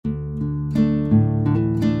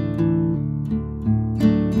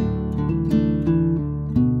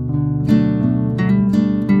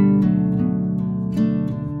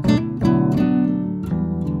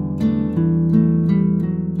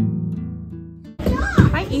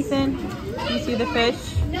Hi, Ethan. You see the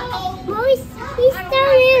fish? No. Oh, he's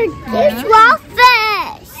still here. There's small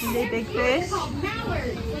fish. Are they big fish?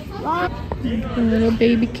 A little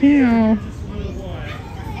baby cow.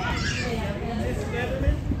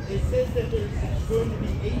 It says that there's going to be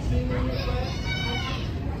 18 in the class.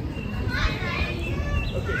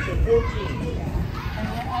 Okay, so 14.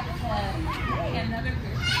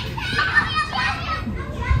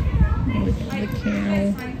 Look at the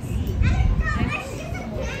cow.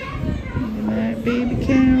 Look at that baby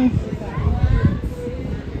cow.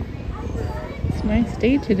 It's a nice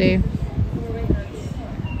day today.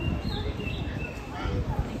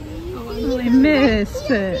 Oh, I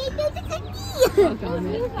missed it.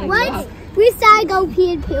 What? We started go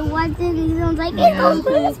pee and pee once and he was like, it goes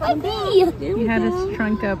pee, my pee. He had his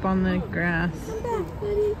trunk up on the grass.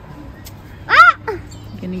 Ah!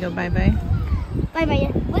 Can you go bye-bye?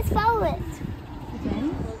 Bye-bye. Let's follow it.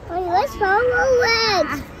 Mommy, let's follow it.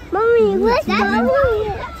 Mommy, let's follow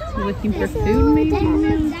it. Is he looking for food, maybe?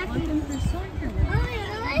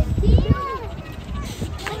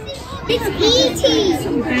 It's eating. He's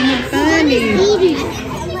kind of funny. It's eating.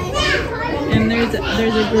 And there's a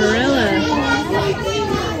gorilla.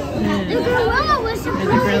 The gorilla was There's a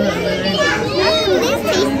gorilla over there. This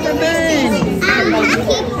tastes It's a bunny.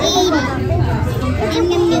 I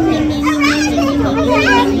keep eating.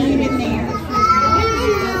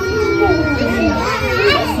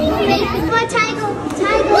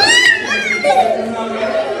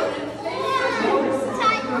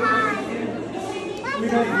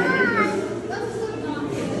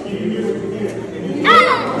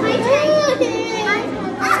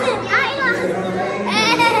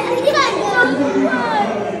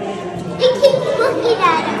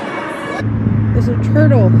 There's a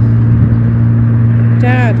turtle.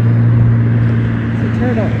 Dad. It's a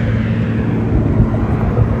turtle.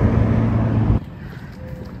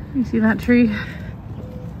 You see that tree?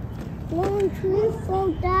 One tree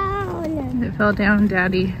fell down. It fell down,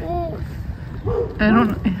 Daddy. I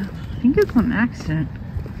think it's an accident.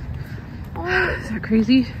 Is that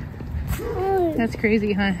crazy? That's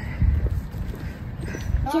crazy, huh?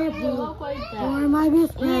 You're my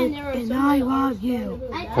best friend, and I love you.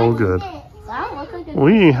 Oh, good.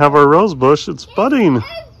 We have our rose bush. It's budding.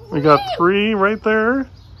 We got 3 right there.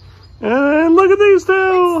 And look at these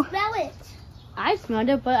 2. Smell it. I smelled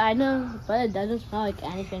it, but it doesn't smell like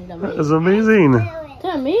anything to me. That is amazing.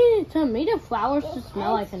 To me, the flowers just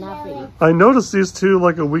smell like an apple. I noticed these 2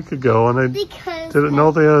 like a week ago, and I didn't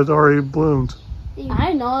know they had already bloomed.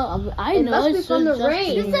 I know. It's from the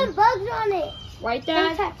rain. There's some bugs on it. Right there.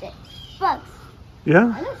 Don't touch it. Bugs.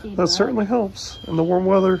 Yeah, that certainly helps in the warm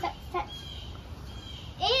weather. Touch.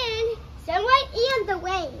 And sunlight and the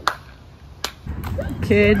rain.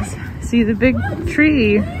 Kids, see the big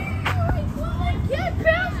tree. I can't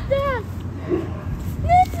pass that.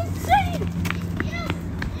 It's insane.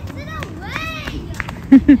 It's in a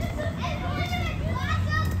way.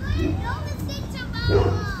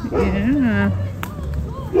 Yeah.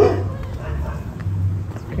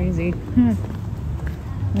 It's crazy. Huh.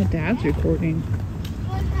 My dad's recording.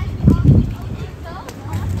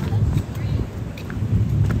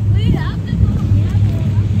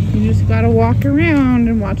 You just gotta walk around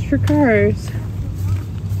and watch for cars.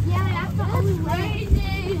 Yeah, that's the only way.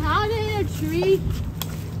 How did a tree?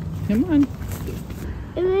 Come on.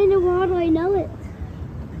 It's in the water, I know it.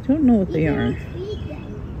 I don't know what they are.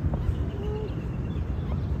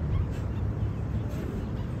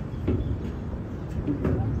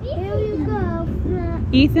 Here you go.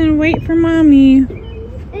 Ethan, wait for Mommy.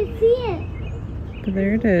 I see it.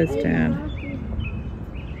 There it is, Dad.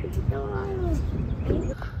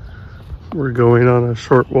 We're going on a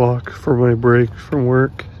short walk for my break from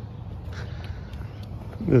work.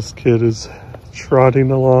 This kid is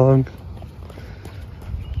trotting along,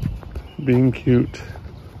 being cute.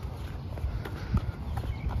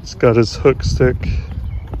 He's got his hook stick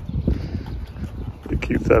to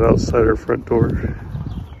keep that outside our front door.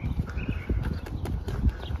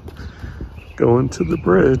 Going to the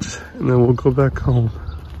bridge, and then we'll go back home.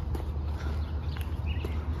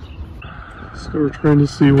 So we're trying to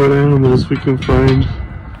see what animals we can find.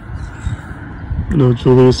 I know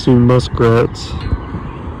Julia's seen muskrats.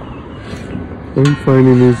 I'm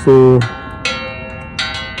finding these little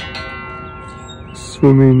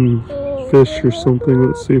swimming fish or something.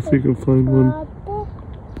 Let's see if we can find one.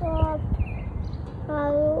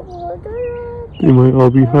 They might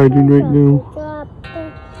all be hiding right now.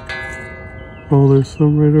 Oh, there's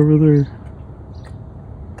some right over there.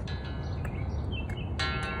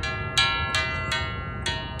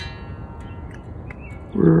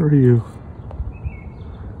 Where are you?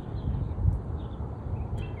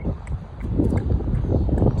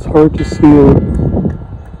 hard to see it.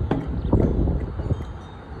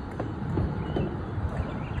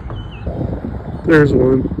 There's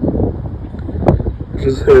one. There's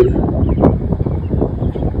his head.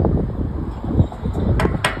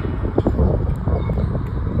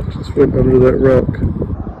 Just went under that rock.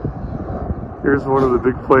 Here's one of the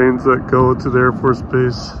big planes that go to the Air Force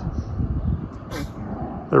Base.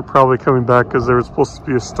 They're probably coming back because there was supposed to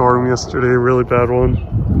be a storm yesterday, a really bad one.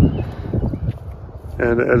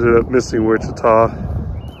 And it ended up missing Wichita.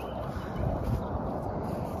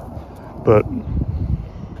 But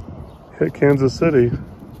hit Kansas City,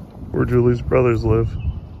 where Julie's brothers live.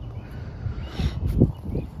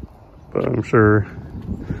 But I'm sure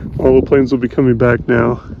all the planes will be coming back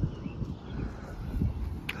now.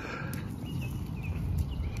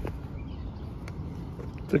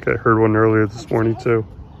 I think I heard one earlier this morning too.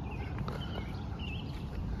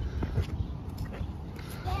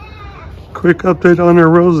 Quick update on our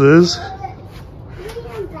roses.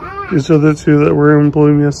 These are the two that were in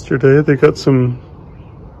bloom yesterday. They got some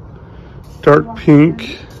dark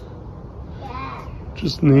pink, which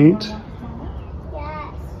is neat.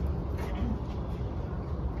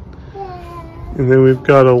 And then we've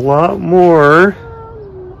got a lot more.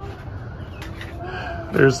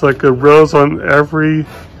 There's like a rose on every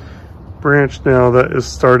branch now that is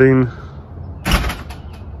starting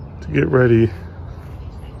to get ready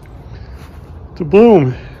to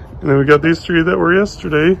bloom. And then we got these three that were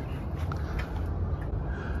yesterday.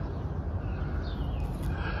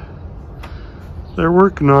 They're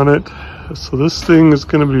working on it. So this thing is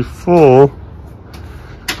going to be full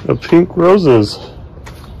of pink roses.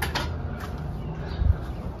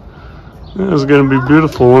 It's going to be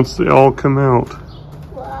beautiful once they all come out.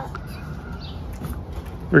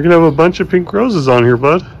 We're going to have a bunch of pink roses on here,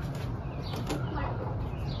 bud.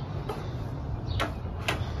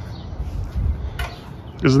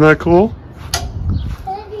 Isn't that cool?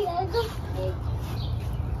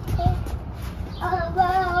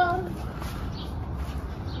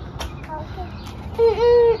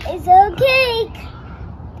 It's okay.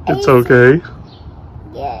 It's okay.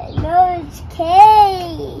 Yeah, no, it's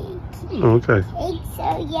cake. Okay. Cake's so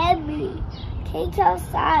yummy. Cake's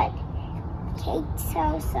outside. Cake's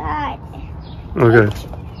outside. Okay.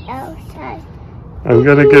 Outside. I'm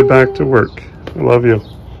going to get back to work. I love you.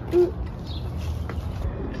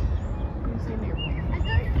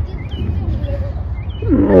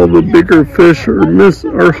 All the bigger fish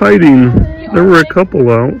are hiding. There were a couple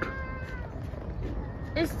out.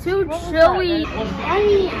 It's too chilly.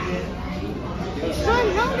 It's not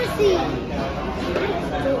noticing.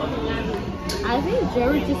 I think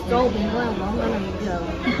Jerry just told me where I'm gonna go.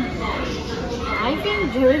 I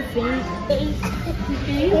think Jerry thinks.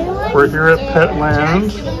 We're here at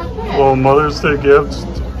Petland. Well, Mother's Day gift.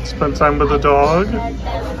 Spend time with the dog.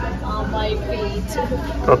 On my feet.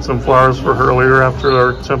 Got some flowers for her earlier after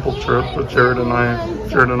our temple trip with Jared and I.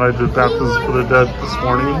 Jared and I did baptisms for the dead this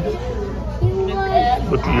morning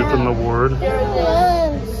with the youth in the ward.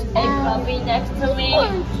 There's a puppy next to me.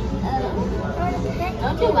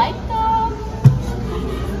 Don't you like them?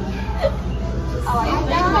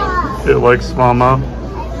 It likes Mama.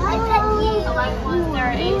 I like ones that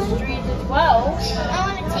are age 3 to 12. I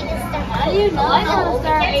want to take a step. How do you know ones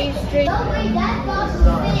that are age 3?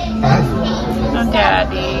 Oh,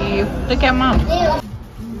 Daddy. Look at Mom.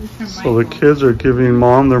 So the kids are giving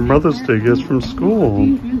Mom their Mother's Day gifts from school.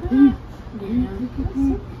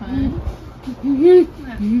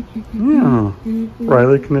 Yeah.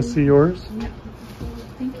 Riley, can I see yours?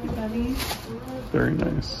 Thank you, buddy. Very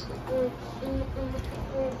nice.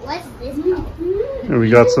 What's this called? And we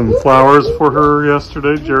got some flowers for her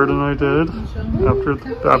yesterday, Jared and I did, after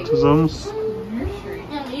baptisms.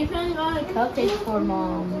 Yeah, you can go to cupcakes for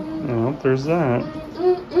Mom. Oh, there's that.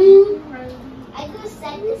 I just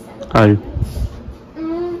set this up. Hi.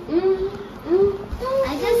 I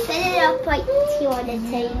just set it up like two on the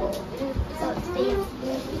table. So it's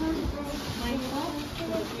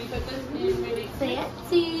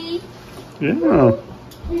fancy. Yeah,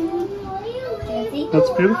 that's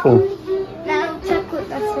beautiful. Now chocolate,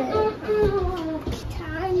 that's it.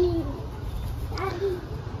 Tiny.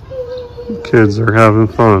 Kids are having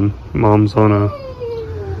fun. Mom's on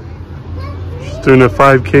she's doing a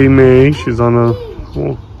 5K May. She's on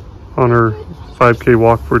her 5K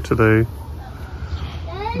walk for today.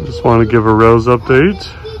 I just want to give a rose update.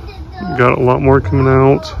 We got a lot more coming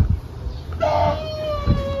out.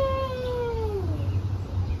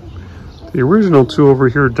 The original two over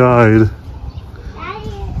here died.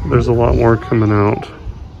 There's a lot more coming out.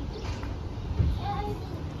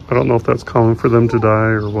 I don't know if that's common for them to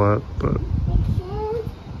die or what, but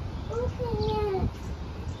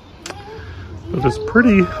But it's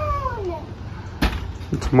pretty.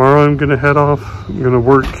 And tomorrow I'm gonna head off. I'm gonna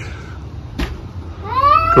work,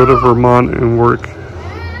 go to Vermont and work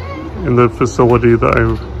in the facility that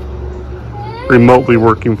I'm remotely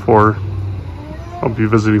working for. I'll be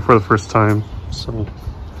visiting for the first time, so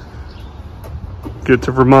get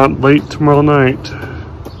to Vermont late tomorrow night.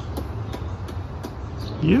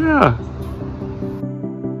 Yeah.